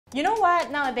You know what?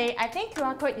 Nowadays, I think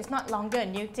QR code is not longer a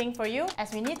new thing for you,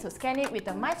 as we need to scan it with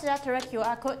the MySejahtera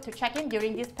QR code to check in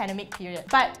during this pandemic period.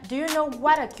 But do you know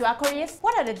what a QR code is?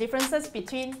 What are the differences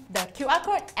between the QR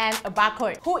code and a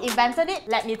barcode? Who invented it?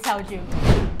 Let me tell you.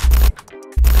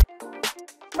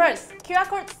 First, QR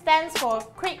code stands for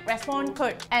Quick Response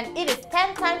Code, and it is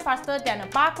 10 times faster than a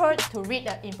barcode to read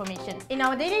the information. In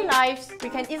our daily lives, we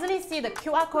can easily see the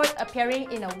QR code appearing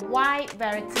in a wide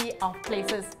variety of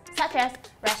places, such as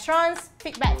restaurants,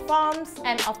 feedback forms,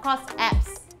 and of course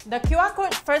apps. The QR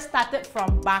code first started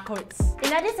from barcodes.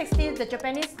 In 1960s, the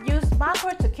Japanese used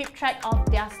barcode to keep track of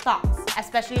their stocks,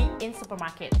 especially in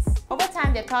supermarkets. Over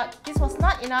time, they thought this was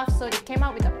not enough, so they came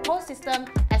up with a POS system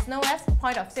as known as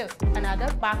point of sales, another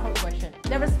barcode version.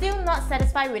 They were still not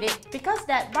satisfied with it because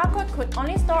that barcode could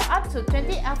only store up to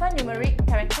 20 alphanumeric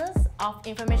characters of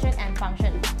information and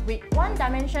function, with one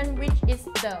dimension, which is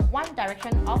the one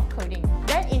direction of coding.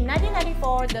 Then in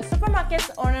 1994, the supermarket's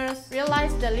owners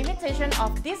realized the limitation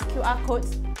of these QR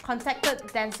codes, contacted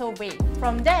Denso Wade.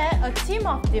 From there, a team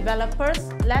of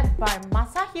developers led by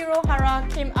Masahiro Hara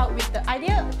came out with the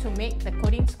idea to make the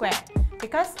coding square,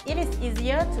 because it is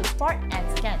easier to spot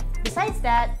and scan. Besides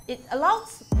that, it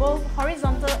allows both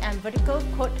horizontal and vertical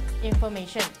code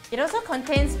information. It also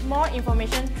contains more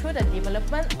information through the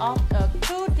development of a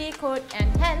 2D code,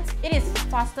 and hence, it is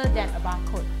faster than a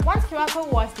barcode. Once QR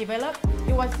code was developed,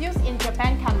 it was used in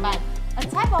Japan Kanban, a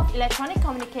type of electronic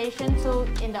communication tool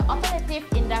in the automotive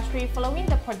industry following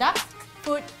the products,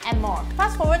 food, and more.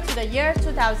 Fast forward to the year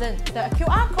 2000, the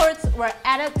QR codes were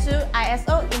added to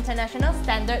ISO international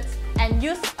standards and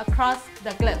used across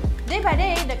the globe. Day by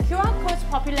day, the QR code's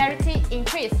popularity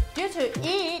increased due to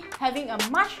it having a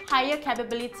much higher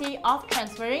capability of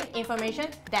transferring information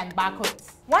than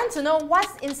barcodes. Want to know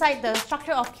what's inside the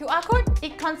structure of QR code?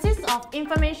 It consists of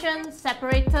information,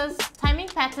 separators, timing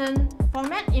pattern,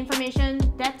 format information,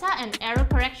 data and error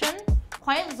correction,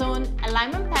 quiet zone,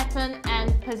 alignment pattern,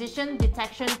 and position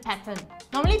detection pattern.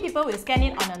 Normally, people will scan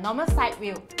it on a normal side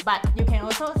view, but you can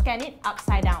also scan it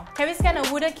upside down. Can we scan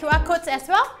a wooden QR codes as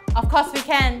well? Of course we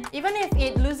can. Even if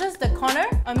it loses the corner,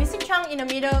 a missing chunk in the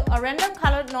middle, or random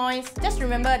colored noise, just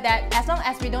remember that as long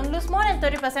as we don't lose more than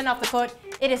 30% of the code,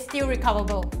 it is still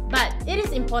recoverable. But it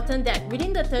is important that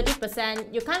within the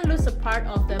 30%, you can't lose a part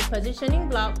of the positioning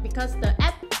block, because the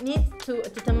app needs to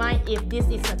determine if this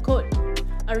is a code.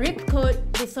 A ripped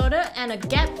code, disorder, and a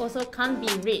gap also can't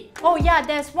be read. Oh yeah,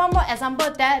 there's one more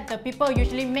example that the people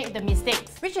usually make the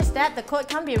mistakes, which is that the code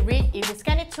can't be read if you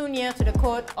scan it too near to the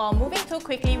code or moving too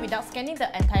quickly without scanning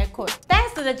the entire code.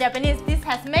 Thanks to the Japanese, this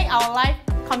has made our life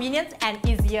convenient and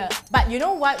easier. But you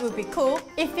know what would be cool?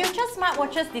 If future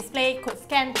smartwatches display could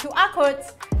scan QR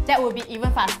codes, that would be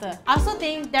even faster. I also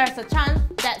think there's a chance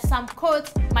that some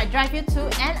codes might drive you to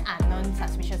an unknown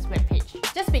suspicious webpage.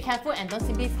 Just be careful and don't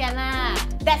simply scan lah.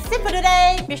 That's it for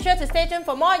today. Be sure to stay tuned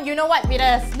for more You Know What with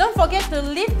us. Don't forget to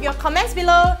leave your comments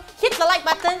below, hit the like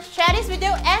button, share this video,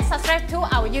 and subscribe to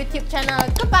our YouTube channel.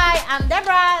 Goodbye, I'm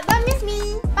Deborah. Don't miss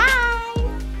me. Bye!